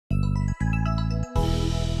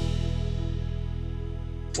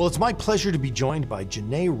Well, it's my pleasure to be joined by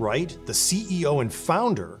Janneh Wright, the CEO and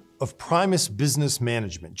founder of Primus Business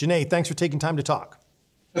Management. Janneh, thanks for taking time to talk.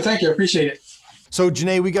 Thank you, I appreciate it. So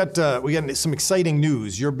Janneh, we got some exciting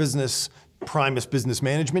news. Your business, Primus Business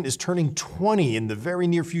Management, is turning 20 in the very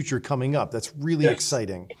near future coming up. That's really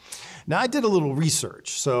exciting. Now, I did a little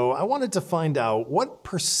research, so I wanted to find out what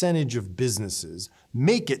percentage of businesses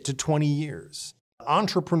make it to 20 years.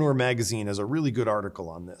 Entrepreneur Magazine has a really good article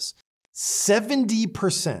on this.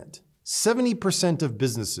 70% of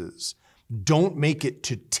businesses don't make it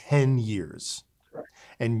to 10 years.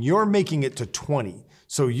 And you're making it to 20.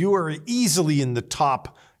 So you are easily in the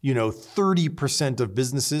top, 30% of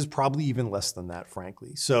businesses, probably even less than that,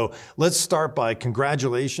 frankly. So let's start by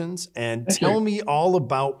congratulations and tell me all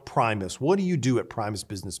about Primus. What do you do at Primus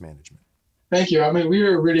Business Management? Thank you. I mean, we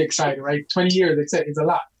were really excited, right? 20 years, it's a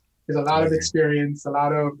lot. There's a lot of experience, a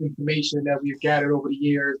lot of information that we've gathered over the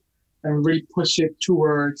years, and we really push it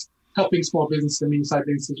towards helping small businesses and medium-sized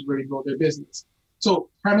businesses really grow their business. So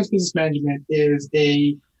Primus Business Management is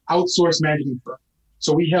a outsourced management firm.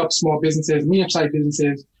 So we help small businesses, medium-sized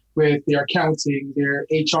businesses with their accounting, their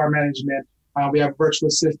HR management. We have virtual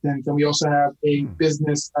assistants, and we also have a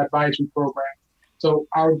business advisory program. So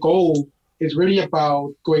our goal is really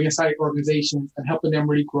about going inside organizations and helping them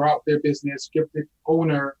really grow out their business, give the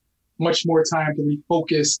owner much more time to really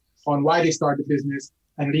focus on why they started the business,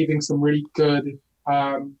 and leaving some really good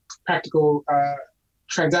practical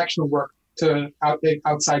transactional work to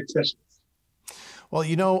outside specialists. Well,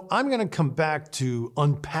 I'm going to come back to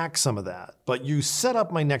unpack some of that, but you set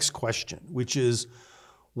up my next question, which is,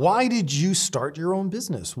 why did you start your own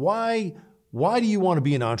business? Why do you want to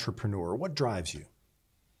be an entrepreneur? What drives you?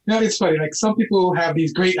 It's funny. Like, some people have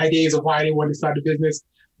these great ideas of why they want to start a business.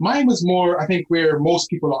 Mine was more, I think, where most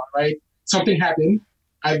people are, right? Something happened.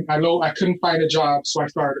 I couldn't find a job, so I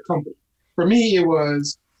started a company. For me, it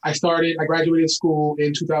was, I graduated school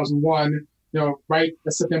in 2001, right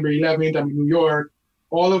at September 11th, I'm in New York.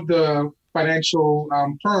 All of the financial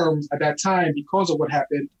firms at that time, because of what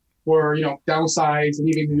happened, were, downsized and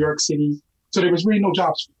leaving New York City. So there was really no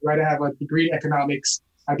jobs for me, right? I have a degree in economics.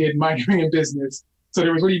 I did minoring in business. So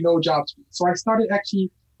there was really no jobs for me. So I started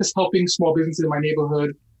actually just helping small businesses in my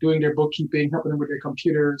neighborhood, doing their bookkeeping, helping them with their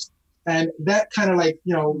computers. And that kind of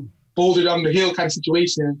boulder down the hill kind of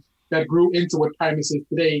situation that grew into what Primus is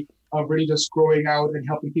today, of really just growing out and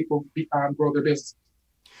helping people grow their business.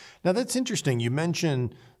 Now that's interesting. You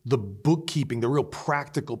mentioned the bookkeeping, the real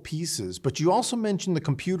practical pieces, but you also mentioned the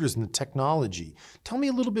computers and the technology. Tell me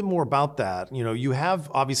a little bit more about that. You have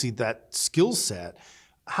obviously that skill set.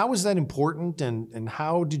 How is that important, and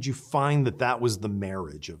how did you find that was the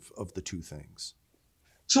marriage of the two things?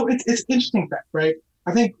 So it's interesting fact, right?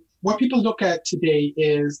 I think what people look at today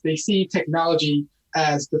is they see technology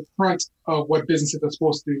as the front of what businesses are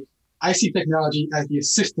supposed to do. I see technology as the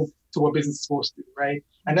assistant to what business is supposed to do, right?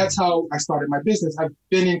 And that's how I started my business. I've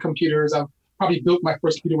been in computers. I've probably built my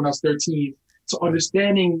first computer when I was 13. So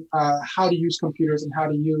understanding how to use computers and how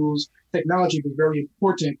to use technology was very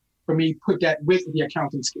important for me, put that with the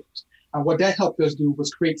accounting skills. And what that helped us do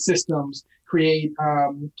was create systems, create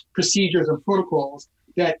procedures and protocols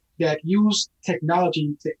that use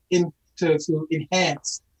technology to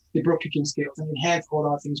enhance the bookkeeping skills and enhance all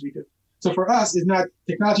the things we do. So for us,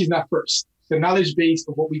 technology is not first. The knowledge base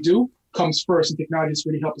of what we do comes first, and technology has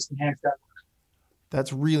really helped us enhance that work.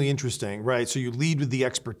 That's really interesting, right? So you lead with the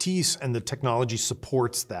expertise, and the technology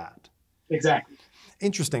supports that. Exactly.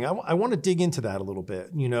 Interesting. I want to dig into that a little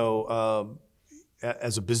bit.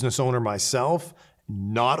 As a business owner myself,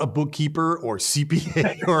 not a bookkeeper or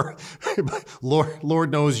CPA, or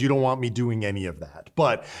Lord knows you don't want me doing any of that.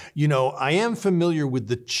 But, I am familiar with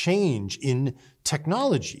the change in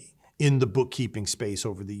technology in the bookkeeping space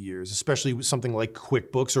over the years, especially with something like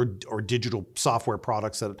QuickBooks or digital software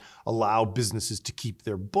products that allow businesses to keep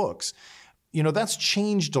their books. That's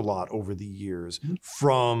changed a lot over the years,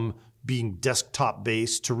 from being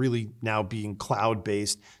desktop-based to really now being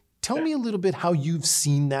cloud-based. Tell me a little bit how you've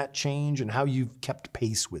seen that change and how you've kept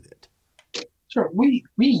pace with it. Sure. We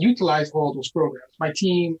utilize all those programs. My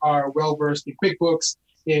team are well-versed in QuickBooks,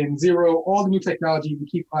 in Xero, all the new technology we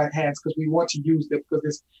keep at hands because we want to use them,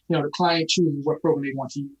 because the client chooses what program they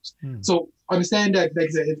want to use. So understand that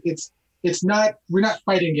we're not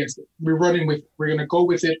fighting against it. We're running with it. We're going to go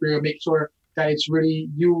with it. We're going to make sure that it's really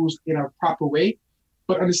used in a proper way.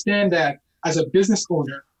 But understand that as a business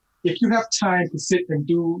owner, if you have time to sit and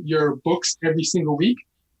do your books every single week,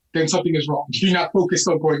 then something is wrong. You're not focused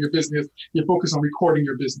on growing your business. You're focused on recording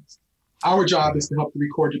your business. Our job is to help you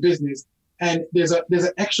record your business. And there's an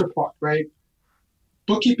extra part, right?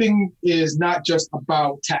 bookkeeping is not just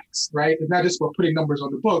about tax, right? It's not just about putting numbers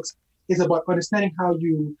on the books. It's about understanding how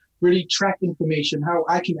you really track information, how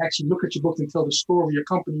I can actually look at your books and tell the story of your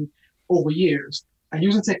company over years. And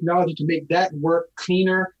using technology to make that work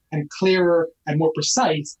cleaner and clearer and more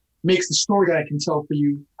precise makes the story that I can tell for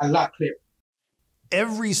you a lot clearer.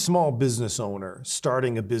 Every small business owner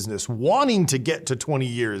starting a business, wanting to get to 20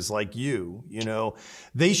 years like you know,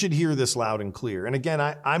 they should hear this loud and clear. And again,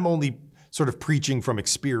 I'm only sort of preaching from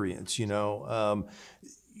experience, you know,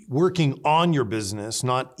 working on your business,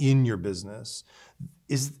 not in your business.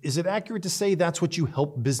 Is it accurate to say that's what you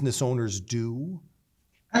help business owners do?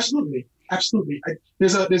 Absolutely. Absolutely.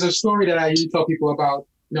 There's a story that I usually tell people about.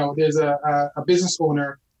 You know, there's a business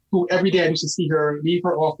owner who every day I used to see her leave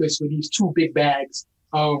her office with these two big bags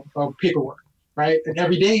of paperwork, right? And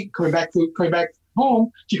every day coming back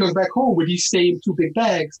home, she comes back home with these same two big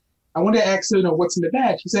bags. I wanted to ask her, you know, what's in the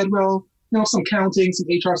bag? She said, well, you know, some counting, some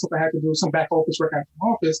HR stuff I had to do, some back office work I had from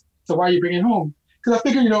office. So why are you bringing it home? Because I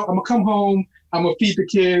figured, you know, I'm gonna come home, I'm gonna feed the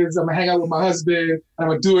kids, I'm gonna hang out with my husband, and I'm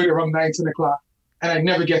gonna do it around 9, 10 o'clock. And I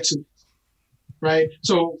never get to it, right?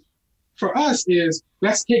 So for us is,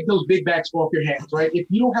 let's take those big bags off your hands, right? If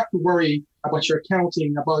you don't have to worry about your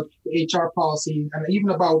accounting, about the HR policy, and even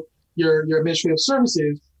about your administrative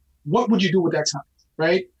services, what would you do with that time,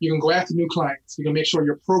 right? You can go after new clients. You can make sure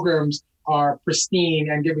your programs are pristine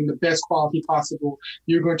and giving the best quality possible.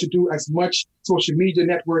 You're going to do as much social media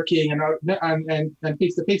networking and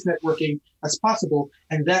face-to-face networking as possible,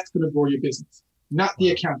 and that's going to grow your business, not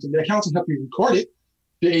the accountant. The accountant help you record it.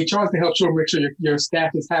 The HR can help you make sure your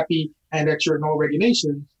staff is happy and that you're in all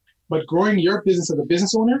regulations. But growing your business as a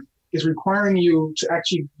business owner is requiring you to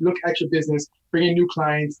actually look at your business, bring in new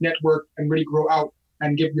clients, network, and really grow out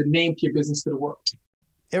and give your name to your business to the world.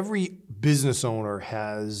 Every business owner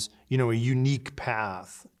has, you know, a unique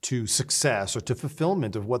path to success or to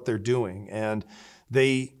fulfillment of what they're doing. And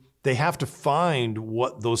they have to find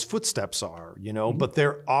what those footsteps are, you know, but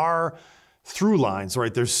there are through lines,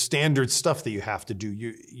 right? There's standard stuff that you have to do.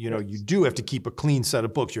 You know, you do have to keep a clean set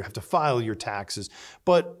of books. You have to file your taxes.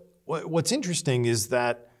 But what's interesting is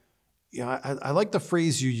that, you know, I like the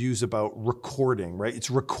phrase you use about recording, right? It's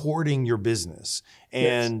recording your business.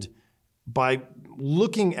 And yes, by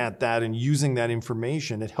looking at that and using that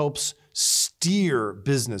information, it helps steer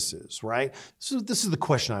businesses, right? So this is the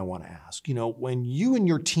question I want to ask. You know, when you and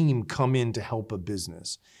your team come in to help a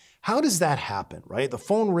business, how does that happen, right? The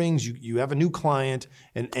phone rings, you have a new client,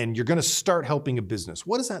 and you're going to start helping a business.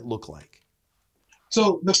 What does that look like?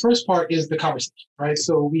 So the first part is the conversation, right?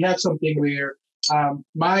 So we have something where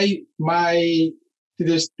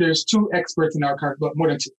there's two experts in our company, but more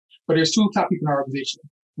than two, but there's two top people in our organization.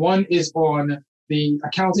 One is on the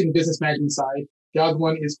accounting business management side. The other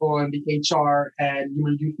one is on the HR and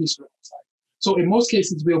human resources side. So in most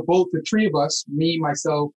cases, the three of us, me,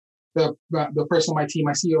 myself, the person on my team,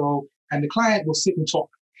 my COO, and the client will sit and talk,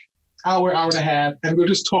 hour and a half, and we'll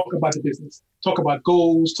just talk about the business, talk about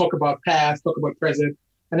goals, talk about past, talk about present,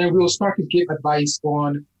 and then we'll start to give advice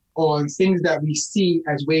on things that we see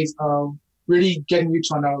as ways of really getting you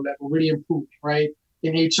to another level, really improving, right?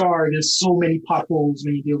 In HR, there's so many potholes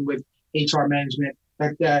when you're dealing with HR management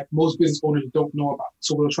that most business owners don't know about.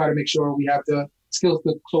 So we'll try to make sure we have the skills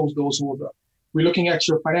to close those holes up. We're looking at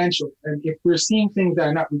your financials, and if we're seeing things that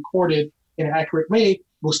are not recorded in an accurate way,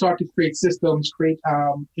 we'll start to create systems, create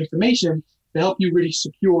information to help you really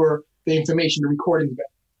secure the information, the recording of it.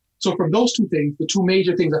 So from those two things, the two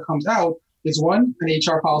major things that comes out is one, an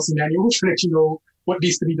HR policy manual to let you know what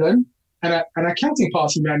needs to be done, and an accounting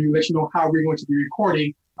policy manual let you know how we're going to be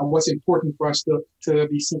recording and what's important for us to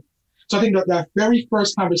be seen. So I think that very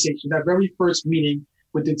first conversation, that very first meeting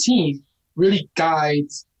with the team really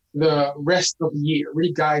guides the rest of the year,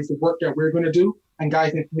 really guides the work that we're going to do and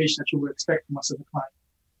guides the information that you would expect from us as a client.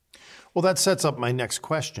 Well, that sets up my next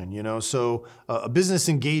question. You know, so a business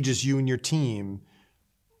engages you and your team.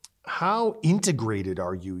 How integrated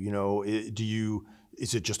are you? You know,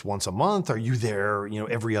 is it just once a month? Are you there, you know,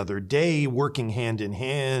 every other day working hand in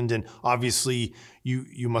hand? And obviously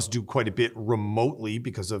you must do quite a bit remotely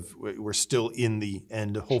because we're still in the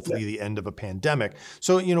end, hopefully the end of a pandemic.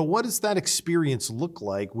 So, you know, what does that experience look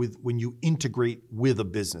like when you integrate with a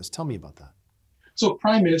business? Tell me about that. So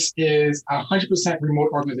Primus is a 100%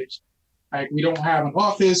 remote organization. Right? We don't have an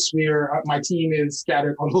office. My team is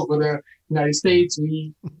scattered all over the United States.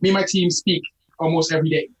 Me and my team speak almost every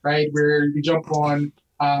day, right? Where we jump on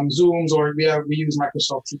Zooms or we use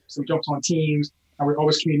Microsoft Teams. So we jump on Teams and we're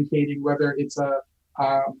always communicating, whether it's a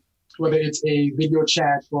video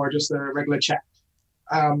chat or just a regular chat.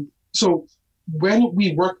 So when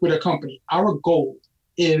we work with a company, our goal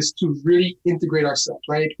is to really integrate ourselves,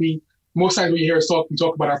 right? Most times when you hear us talk, we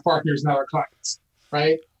talk about our partners, not our clients,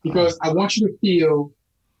 right? Because I want you to feel,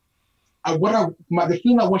 the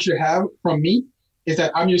feeling I want you to have from me is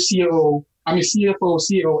that I'm your COO, I'm your CFO,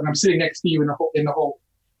 CEO, and I'm sitting next to you in the hole,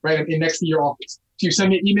 right? I'm next to your office. So you send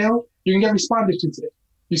me an email, you can get responded to today.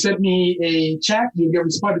 You send me a chat, you can get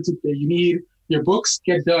responded to today. You need your books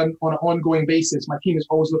get done on an ongoing basis. My team is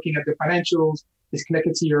always looking at the financials. It's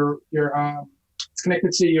connected to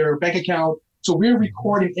your bank account. So we're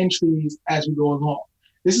recording entries as we go along.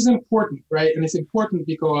 This is important, right? And it's important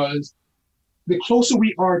because the closer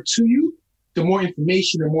we are to you, the more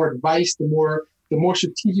information, the more advice, the more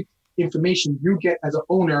strategic information you get as an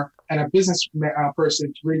owner and a business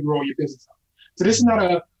person to really grow your business up. So this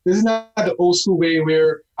is not the old school way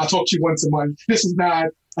where I'll talk to you once a month. This is not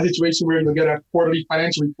a situation where you'll get a quarterly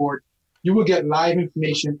financial report. You will get live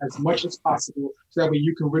information as much as possible so that way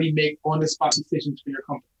you can really make on-the-spot decisions for your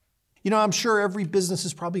company. I'm sure every business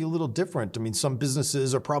is probably a little different. I mean, some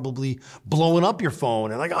businesses are probably blowing up your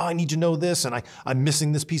phone and like, oh, I need to know this and I'm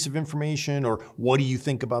missing this piece of information, or what do you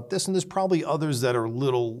think about this? And there's probably others that are a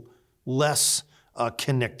little less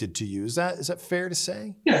connected to you. Is that fair to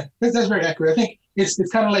say? Yeah, that's very accurate. I think it's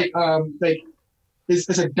kind of like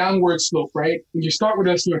it's a downward slope, right? When you start with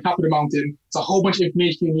us, you're on top of the mountain. It's a whole bunch of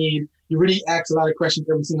information you need. You really ask a lot of questions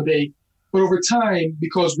every single day. But over time,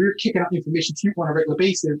 because we're kicking out information to you on a regular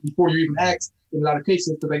basis before you even ask, in a lot of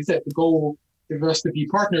cases, because like I said, the goal is for us to be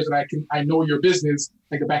partners and I know your business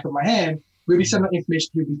like the back of my hand, we'll be sending out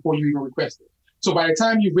information to you before you even request it. So by the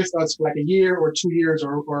time you're with us for like a year or 2 years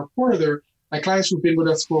or further, like clients who've been with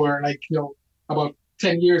us for about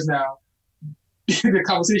 10 years now, the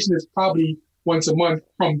conversation is probably once a month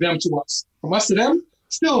from them to us. From us to them,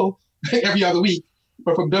 still every other week.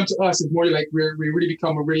 But from them to us, it's more like we really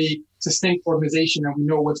become a really succinct organization and we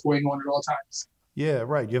know what's going on at all times. Yeah,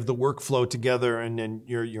 right. You have the workflow together and then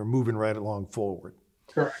you're moving right along forward.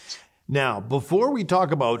 Correct. Now, before we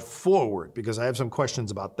talk about forward, because I have some questions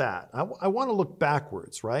about that, I want to look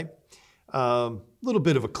backwards, right? A little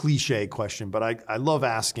bit of a cliche question, but I love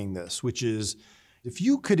asking this, which is, if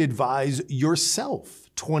you could advise yourself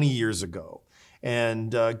 20 years ago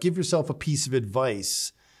and give yourself a piece of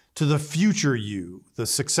advice to the future you, the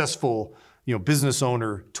successful business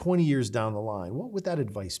owner 20 years down the line, what would that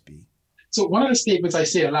advice be? So one of the statements I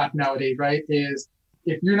say a lot nowadays, right, is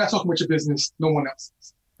if you're not talking about your business, no one else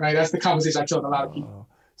is, right? That's the conversation I tell a lot of people.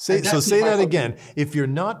 Say that again. If you're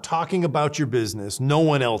not talking about your business, no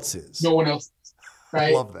one else is. No one else is,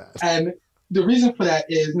 right? I love that. And the reason for that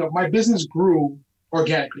is, my business grew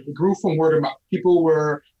organically. It grew from word of mouth. People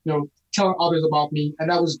were, telling others about me, and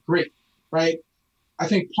that was great, right? I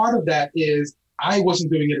think part of that is I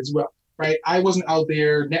wasn't doing it as well, right? I wasn't out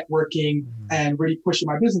there networking and really pushing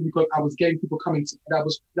my business because I was getting people coming to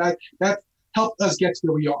me. That helped us get to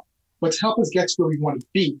where we are. But to help us get to where we want to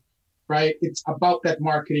be, right? It's about that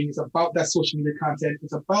marketing. It's about that social media content.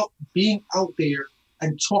 It's about being out there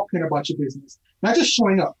and talking about your business, not just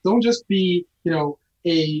showing up. Don't just be,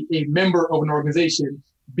 a member of an organization.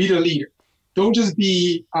 Be the leader. Don't just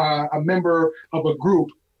be a member of a group.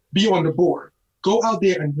 Be on the board. Go out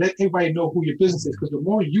there and let everybody know who your business is, because the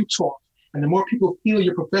more you talk and the more people feel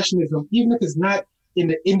your professionalism, even if it's not in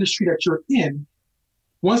the industry that you're in,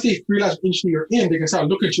 once they realize the industry you're in, they can start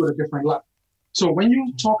looking at you at a different light. So when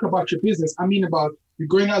you talk about your business, I mean about you're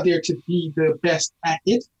going out there to be the best at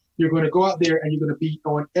it. You're going to go out there and you're going to be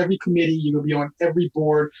on every committee. You're going to be on every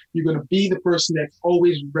board. You're going to be the person that's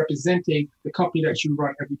always representing the company that you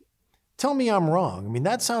run every day. Tell me I'm wrong. I mean,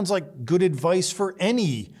 that sounds like good advice for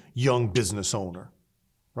any young business owner,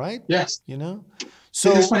 right? Yes.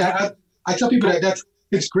 So it's funny. I tell people that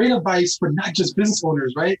it's great advice for not just business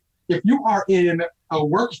owners, right? If you are in a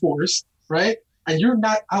workforce, right, and you're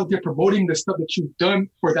not out there promoting the stuff that you've done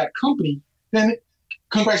for that company, then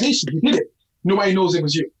congratulations, you did it. Nobody knows it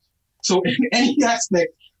was you. So in any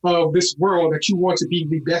aspect of this world that you want to be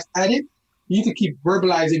the best at it, you need to keep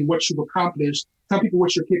verbalizing what you've accomplished, tell people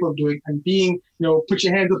what you're capable of doing, and being, put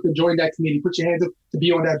your hands up to join that committee, put your hands up to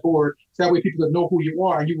be on that board. So that way people will know who you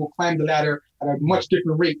are and you will climb the ladder at a much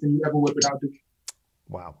different rate than you ever would without doing it.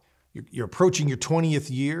 Wow. You're approaching your 20th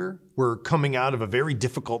year. We're coming out of a very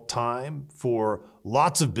difficult time for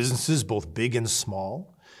lots of businesses, both big and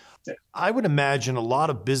small. Yeah. I would imagine a lot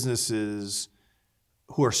of businesses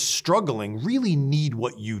who are struggling really need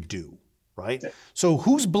what you do, right? Yeah. So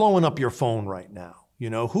who's blowing up your phone right now?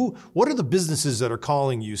 What are the businesses that are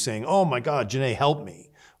calling you saying, oh my God, Janneh, help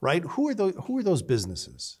me, right? Who are those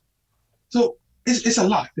businesses? So it's a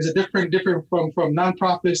lot. There's a different from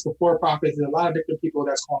nonprofits to for-profits. There's a lot of different people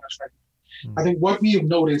that's calling us right now. I think what we have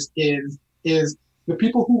noticed is The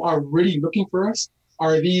people who are really looking for us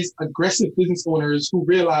are these aggressive business owners who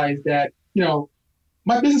realize that,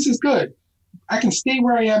 my business is good. I can stay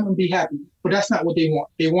where I am and be happy, but that's not what they want.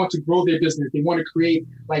 They want to grow their business. They want to create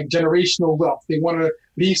like generational wealth. They want to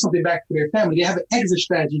leave something back to their family. They have an exit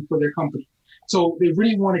strategy for their company. So they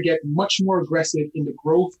really want to get much more aggressive in the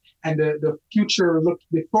growth and the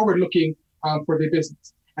the forward looking for their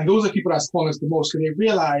business. And those are people that's calling us the most because they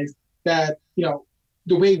realize that,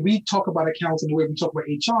 the way we talk about accounts and the way we talk about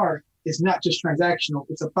HR is not just transactional.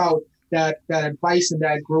 It's about that advice and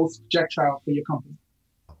that growth trajectory for your company.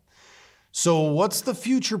 So what's the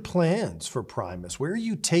future plans for Primus? Where are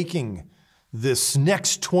you taking this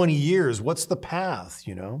next 20 years? What's the path,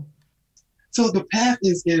 So the path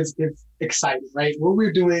is exciting, right? What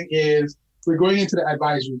we're doing is we're going into the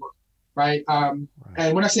advisory work, right?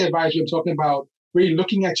 And when I say advisory, I'm talking about really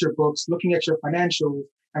looking at your books, looking at your financials,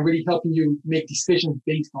 and really helping you make decisions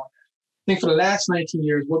based on that. I think for the last 19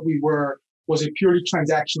 years, what we were was a purely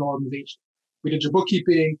transactional organization. We did your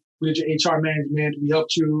bookkeeping, we did your HR management, we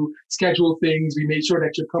helped you schedule things, we made sure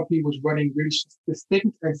that your company was running really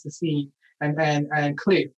distinct and succinct and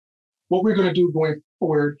clear. What we're going to do going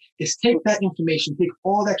forward is take that information, take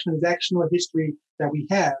all that transactional history that we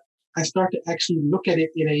have, and start to actually look at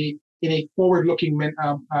it in a forward-looking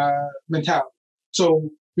mentality. So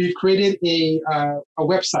we've created a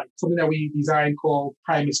website, something that we designed called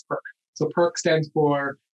Primus Perk. So Perk stands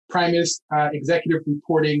for Primus Executive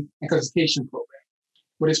Reporting and Consultation Program.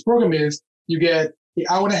 What this program is, you get the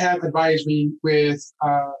hour-and-a-half advisory with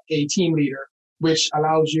a team leader, which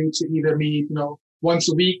allows you to either meet,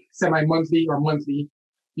 once a week, semi-monthly, or monthly.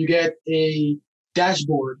 You get a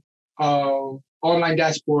online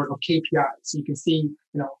dashboard of KPIs. So you can see,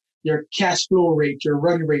 your cash flow rate, your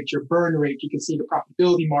run rate, your burn rate. You can see the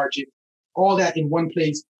profitability margin, all that in one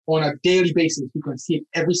place on a daily basis. You can see it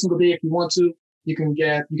every single day if you want to. You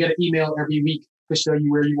get an email every week to show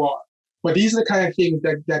you where you are. But these are the kind of things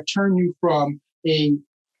that turn you from a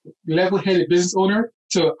level-headed business owner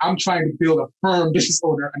to I'm trying to build a firm business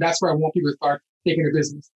owner. And that's where I want people to start taking a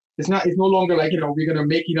business. It's no longer like, we're going to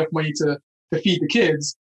make enough money to feed the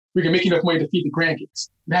kids. We can make enough money to feed the grandkids.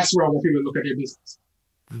 That's where I want people to look at their business.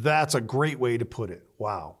 That's a great way to put it.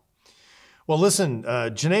 Wow. Well, listen,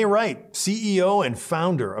 Janneh Wright, CEO and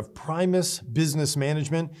founder of Primus Business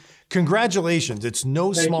Management. Congratulations. It's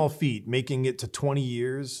no small feat making it to 20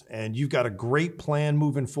 years, and you've got a great plan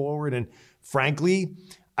moving forward. And frankly,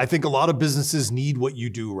 I think a lot of businesses need what you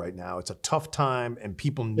do right now. It's a tough time and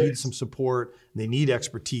people need some support. They need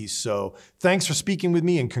expertise. So thanks for speaking with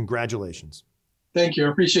me and congratulations. Thank you. I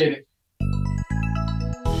appreciate it.